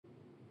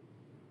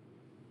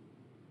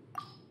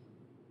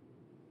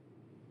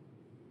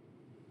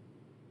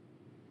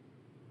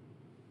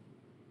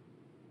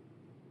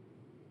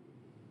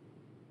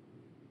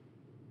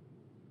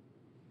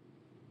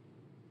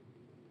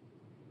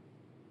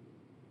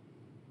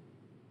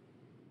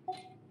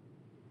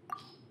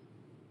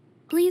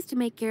pleased to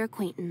make your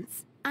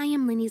acquaintance. I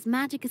am Linny's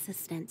magic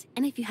assistant,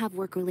 and if you have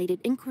work-related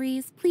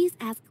inquiries, please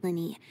ask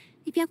Linny.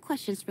 If you have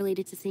questions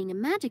related to seeing a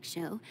magic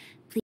show,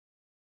 please...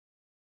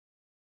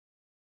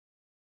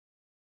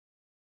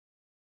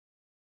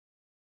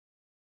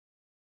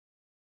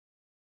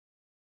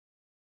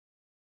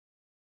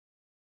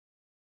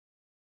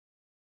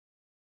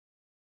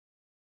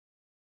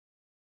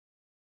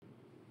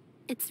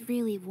 It's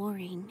really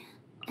worrying.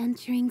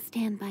 Entering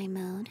standby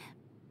mode.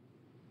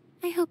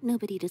 I hope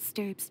nobody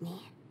disturbs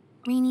me.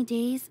 Rainy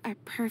days are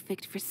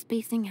perfect for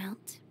spacing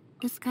out.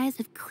 The skies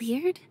have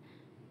cleared?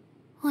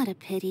 What a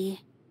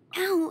pity.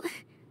 Ow!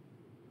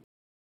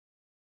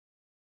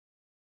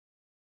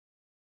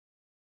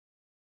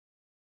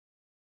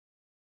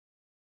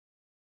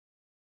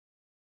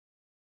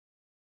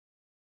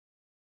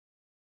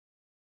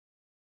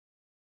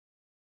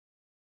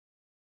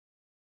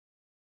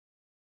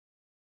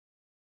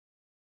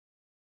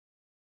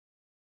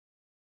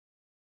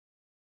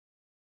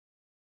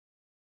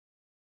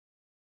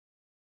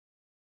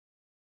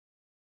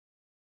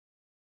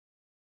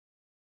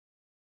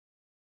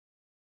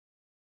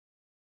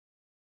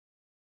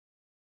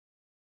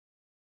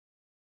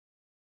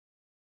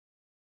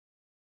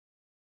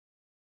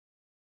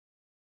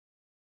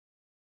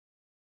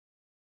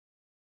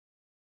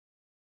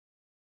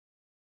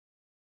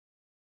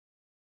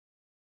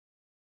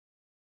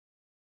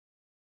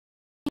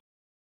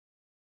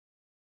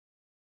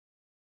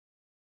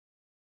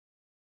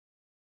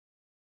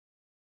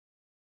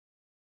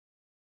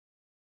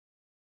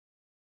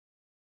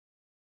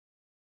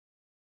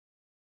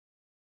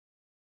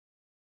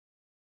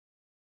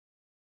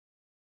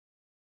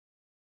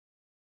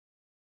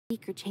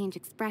 Or change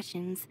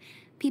expressions,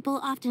 people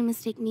often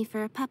mistake me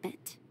for a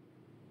puppet.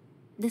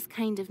 This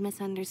kind of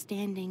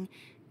misunderstanding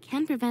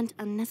can prevent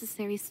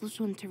unnecessary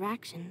social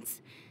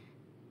interactions,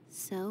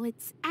 so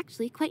it's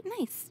actually quite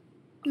nice.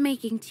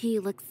 Making tea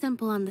looks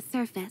simple on the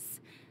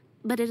surface,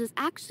 but it is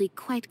actually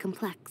quite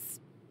complex.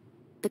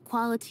 The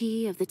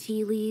quality of the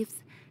tea leaves,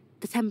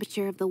 the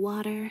temperature of the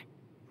water,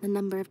 the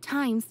number of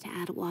times to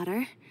add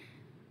water.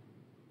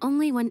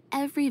 Only when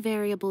every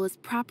variable is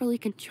properly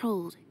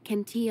controlled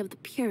can tea of the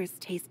purest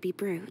taste be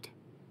brewed.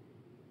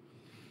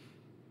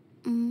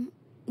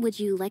 Would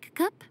you like a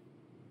cup?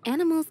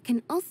 Animals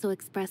can also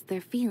express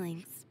their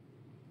feelings.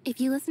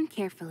 If you listen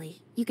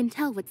carefully, you can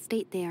tell what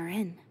state they are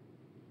in.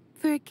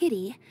 For a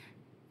kitty,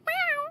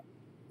 meow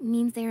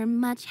means they are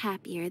much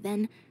happier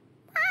than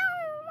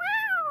meow,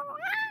 meow,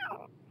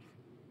 meow.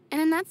 And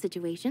in that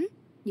situation,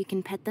 you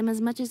can pet them as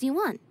much as you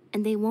want,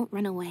 and they won't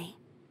run away.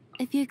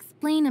 If you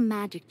explain a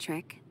magic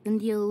trick, then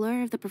the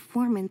allure of the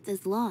performance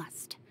is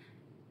lost.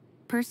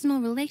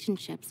 Personal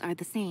relationships are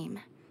the same.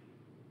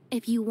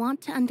 If you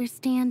want to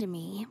understand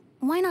me,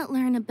 why not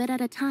learn a bit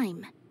at a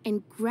time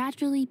and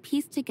gradually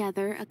piece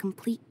together a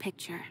complete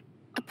picture?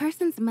 A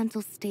person's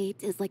mental state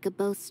is like a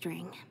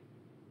bowstring.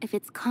 If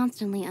it's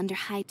constantly under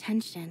high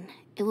tension,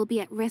 it will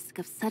be at risk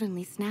of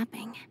suddenly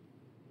snapping.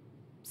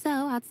 So,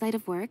 outside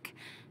of work,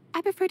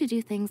 I prefer to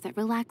do things that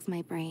relax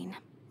my brain,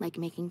 like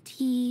making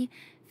tea,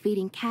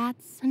 feeding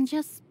cats, and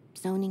just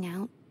zoning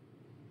out.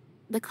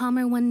 The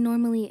calmer one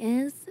normally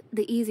is,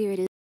 the easier it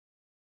is.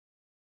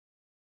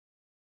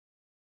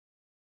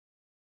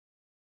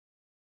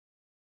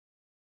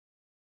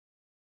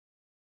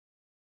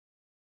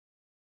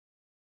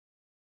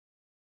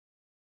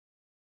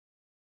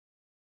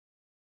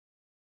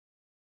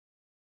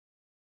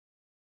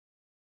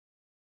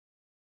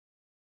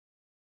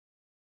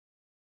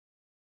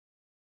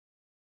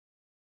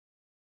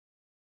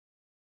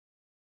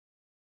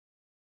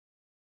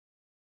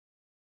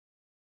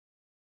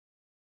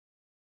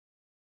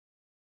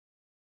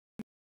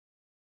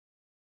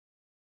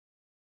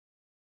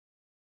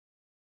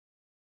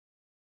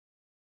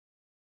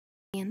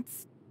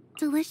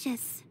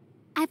 Delicious.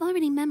 I've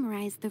already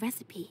memorized the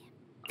recipe.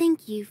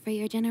 Thank you for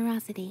your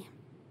generosity.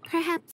 Perhaps